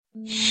A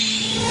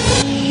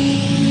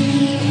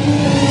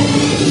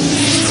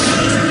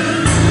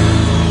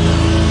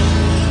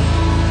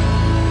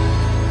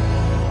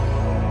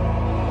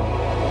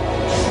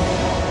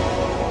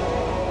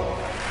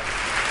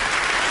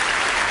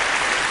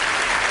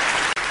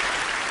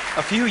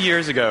few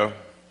years ago,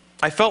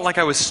 I felt like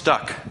I was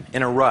stuck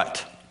in a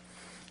rut.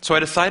 So I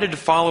decided to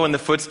follow in the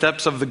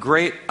footsteps of the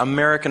great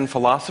American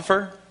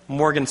philosopher,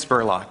 Morgan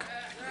Spurlock,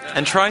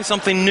 and try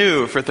something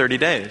new for 30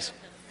 days.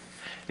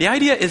 The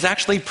idea is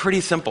actually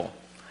pretty simple.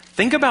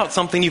 Think about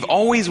something you've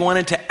always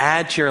wanted to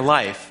add to your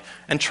life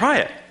and try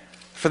it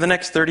for the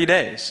next 30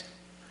 days.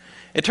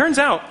 It turns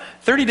out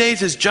 30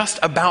 days is just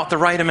about the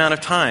right amount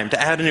of time to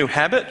add a new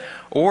habit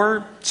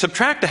or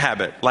subtract a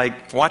habit,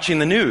 like watching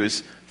the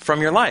news, from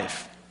your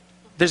life.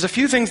 There's a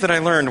few things that I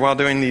learned while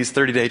doing these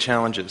 30-day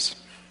challenges.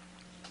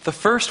 The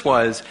first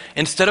was,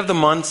 instead of the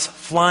months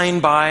flying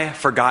by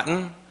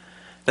forgotten,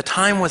 the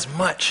time was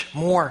much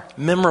more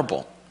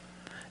memorable.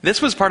 This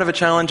was part of a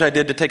challenge I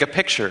did to take a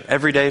picture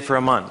every day for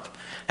a month.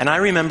 And I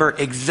remember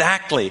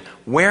exactly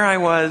where I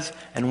was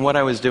and what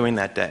I was doing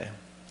that day.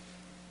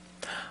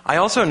 I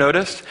also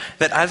noticed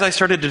that as I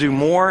started to do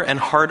more and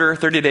harder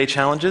 30-day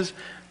challenges,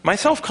 my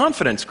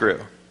self-confidence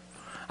grew.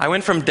 I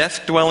went from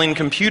desk-dwelling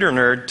computer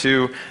nerd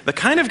to the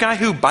kind of guy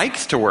who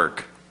bikes to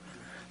work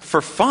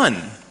for fun.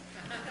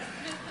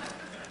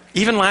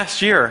 Even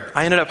last year,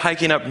 I ended up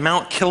hiking up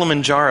Mount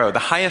Kilimanjaro, the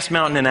highest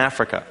mountain in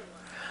Africa.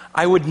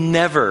 I would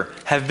never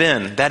have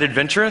been that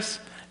adventurous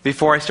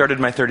before I started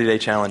my 30-day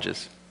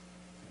challenges.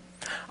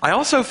 I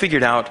also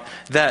figured out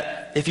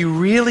that if you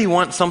really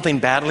want something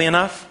badly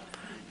enough,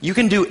 you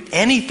can do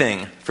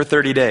anything for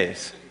 30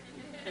 days.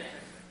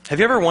 Have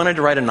you ever wanted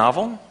to write a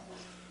novel?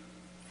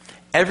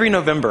 Every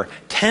November,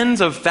 tens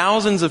of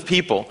thousands of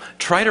people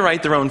try to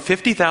write their own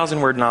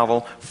 50,000-word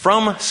novel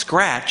from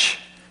scratch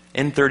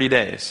in 30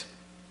 days.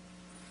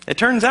 It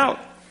turns out,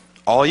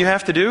 all you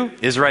have to do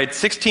is write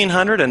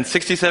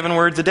 1,667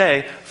 words a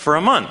day for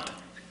a month.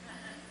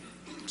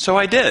 So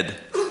I did.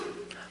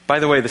 By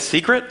the way, the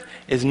secret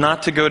is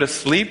not to go to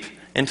sleep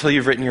until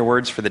you've written your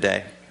words for the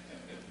day.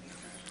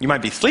 You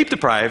might be sleep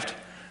deprived,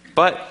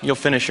 but you'll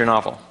finish your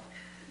novel.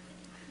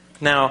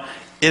 Now,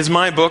 is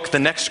my book the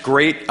next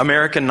great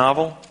American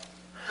novel?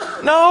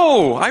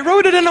 No, I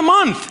wrote it in a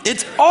month.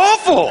 It's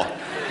awful.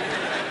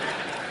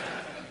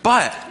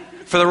 But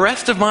for the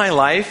rest of my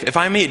life, if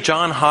I meet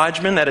John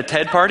Hodgman at a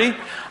TED party,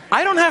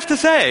 I don't have to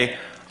say,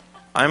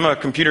 I'm a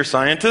computer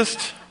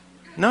scientist.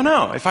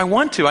 No. If I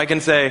want to, I can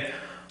say,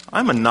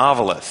 I'm a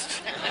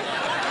novelist.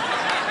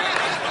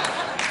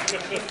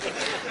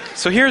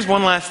 So here's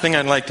one last thing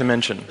I'd like to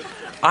mention.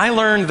 I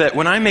learned that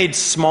when I made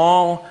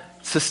small,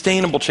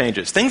 sustainable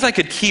changes, things I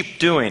could keep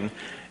doing,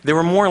 they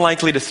were more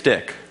likely to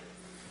stick.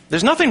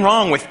 There's nothing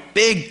wrong with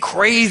big,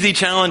 crazy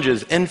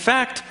challenges. In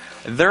fact,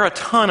 they're a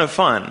ton of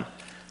fun,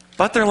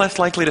 but they're less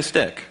likely to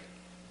stick.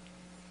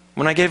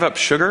 When I gave up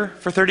sugar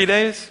for 30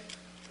 days,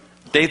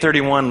 day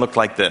 31 looked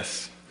like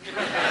this.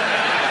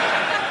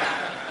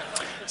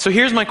 So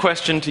here's my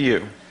question to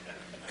you.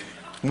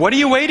 What are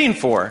you waiting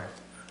for?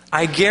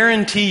 I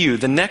guarantee you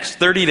the next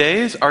 30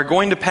 days are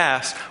going to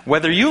pass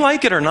whether you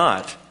like it or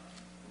not.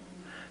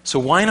 So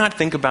why not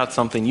think about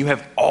something you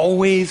have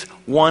always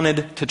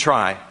wanted to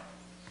try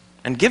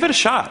and give it a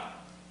shot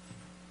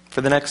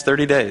for the next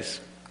 30 days?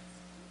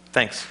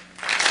 Thanks.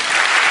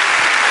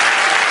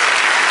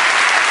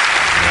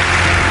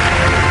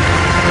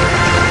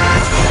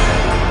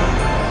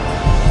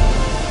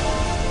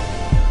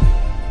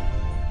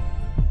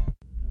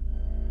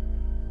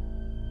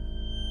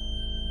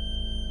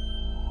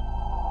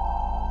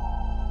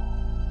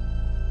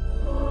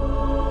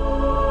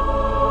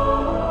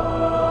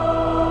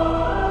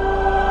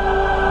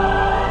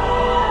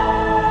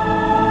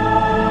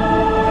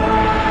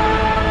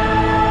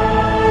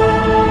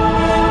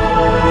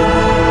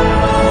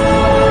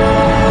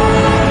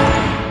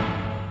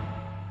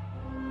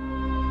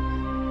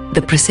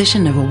 The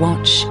precision of a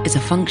watch is a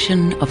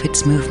function of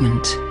its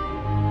movement.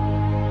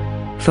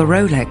 For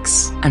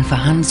Rolex and for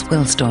Hans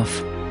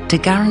Wilsdorf, to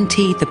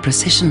guarantee the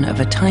precision of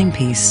a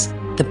timepiece,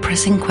 the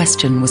pressing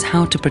question was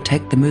how to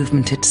protect the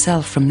movement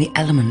itself from the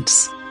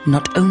elements,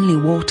 not only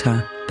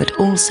water, but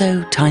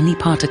also tiny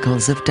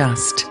particles of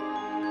dust.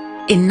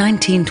 In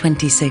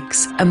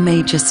 1926, a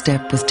major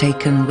step was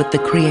taken with the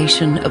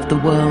creation of the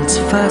world's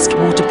first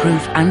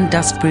waterproof and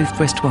dustproof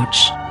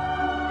wristwatch.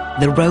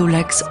 The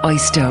Rolex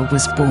Oyster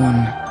was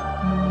born.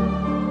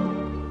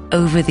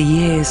 Over the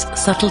years,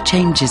 subtle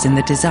changes in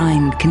the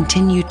design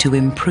continued to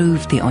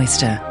improve the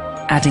Oyster,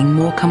 adding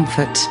more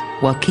comfort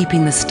while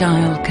keeping the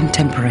style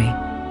contemporary.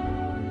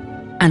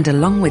 And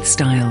along with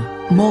style,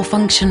 more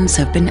functions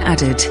have been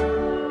added.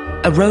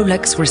 A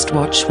Rolex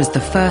wristwatch was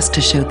the first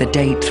to show the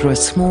date through a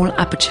small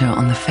aperture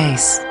on the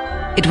face.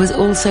 It was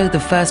also the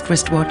first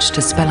wristwatch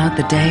to spell out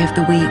the day of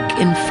the week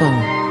in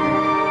full.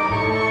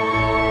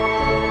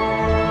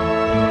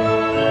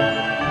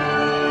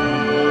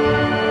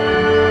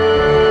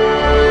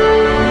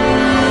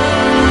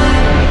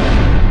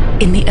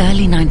 In the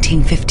early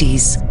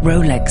 1950s,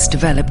 Rolex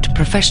developed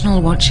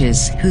professional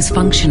watches whose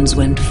functions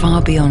went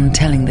far beyond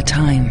telling the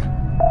time.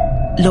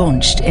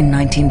 Launched in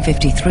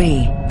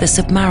 1953, the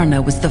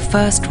Submariner was the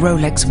first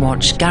Rolex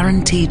watch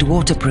guaranteed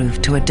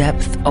waterproof to a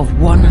depth of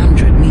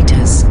 100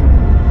 meters.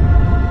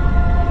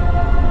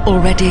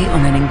 Already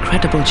on an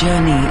incredible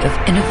journey of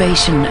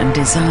innovation and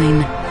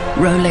design,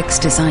 Rolex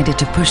decided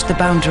to push the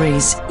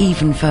boundaries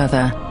even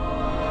further.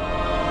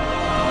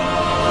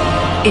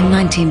 In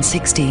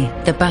 1960,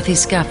 the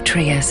bathyscaphe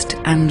Trieste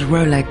and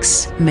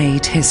Rolex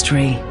made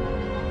history.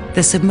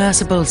 The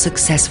submersible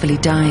successfully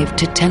dived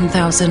to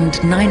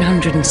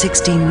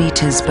 10,916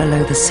 meters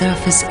below the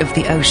surface of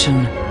the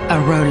ocean.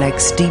 A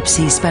Rolex Deep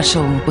Sea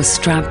Special was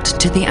strapped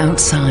to the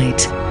outside.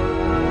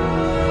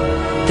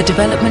 The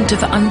development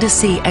of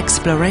undersea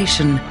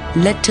exploration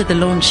led to the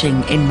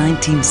launching in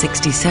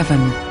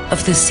 1967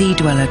 of the Sea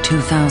Dweller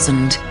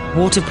 2000,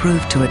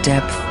 waterproof to a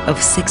depth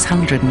of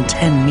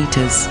 610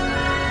 meters.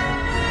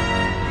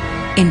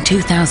 In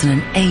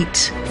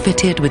 2008,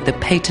 fitted with the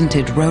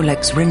patented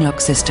Rolex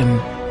ring-lock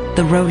system,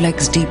 the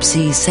Rolex Deep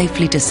Sea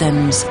safely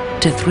descends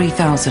to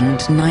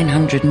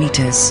 3,900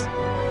 meters.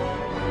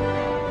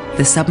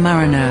 The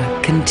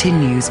Submariner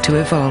continues to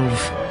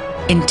evolve.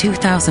 In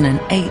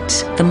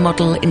 2008, the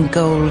model in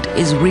gold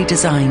is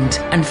redesigned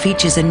and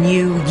features a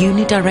new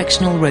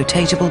unidirectional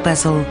rotatable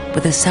bezel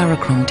with a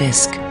Cerachrom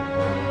disc.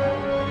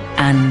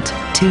 And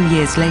 2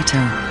 years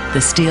later, the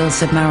steel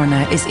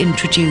Submariner is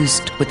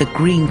introduced with a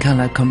green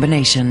color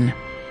combination.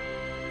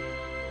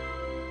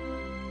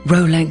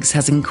 Rolex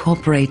has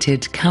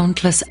incorporated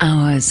countless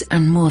hours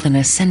and more than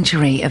a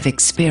century of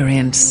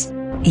experience,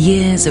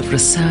 years of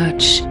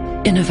research,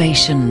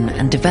 innovation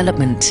and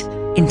development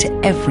into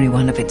every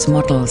one of its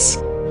models.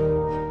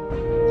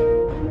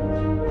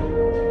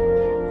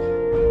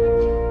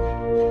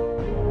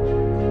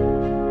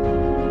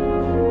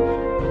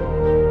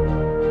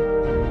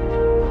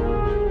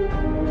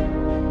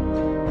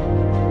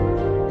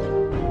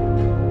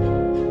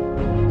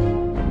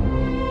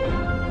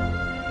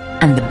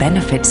 And the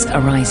benefits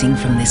arising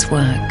from this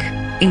work,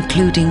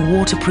 including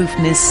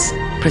waterproofness,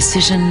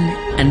 precision,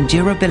 and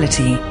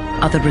durability,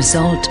 are the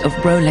result of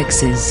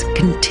Rolex's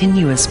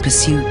continuous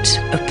pursuit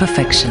of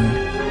perfection.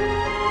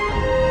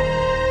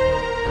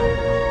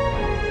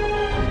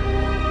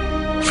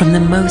 From the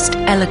most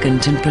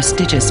elegant and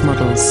prestigious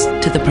models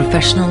to the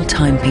professional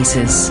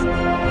timepieces, all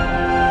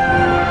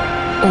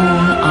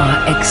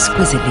are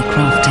exquisitely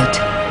crafted.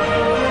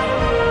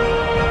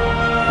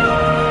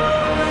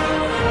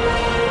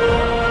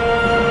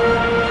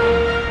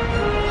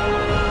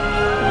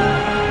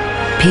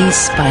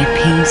 Piece by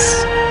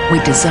piece, we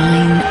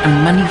design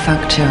and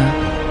manufacture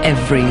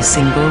every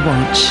single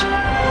watch.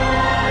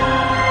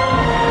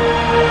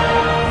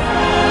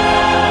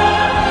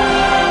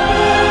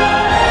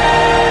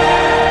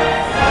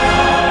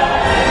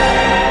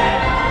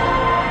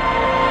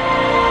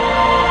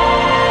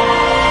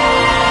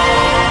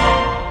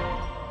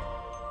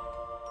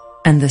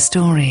 And the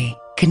story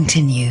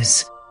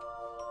continues.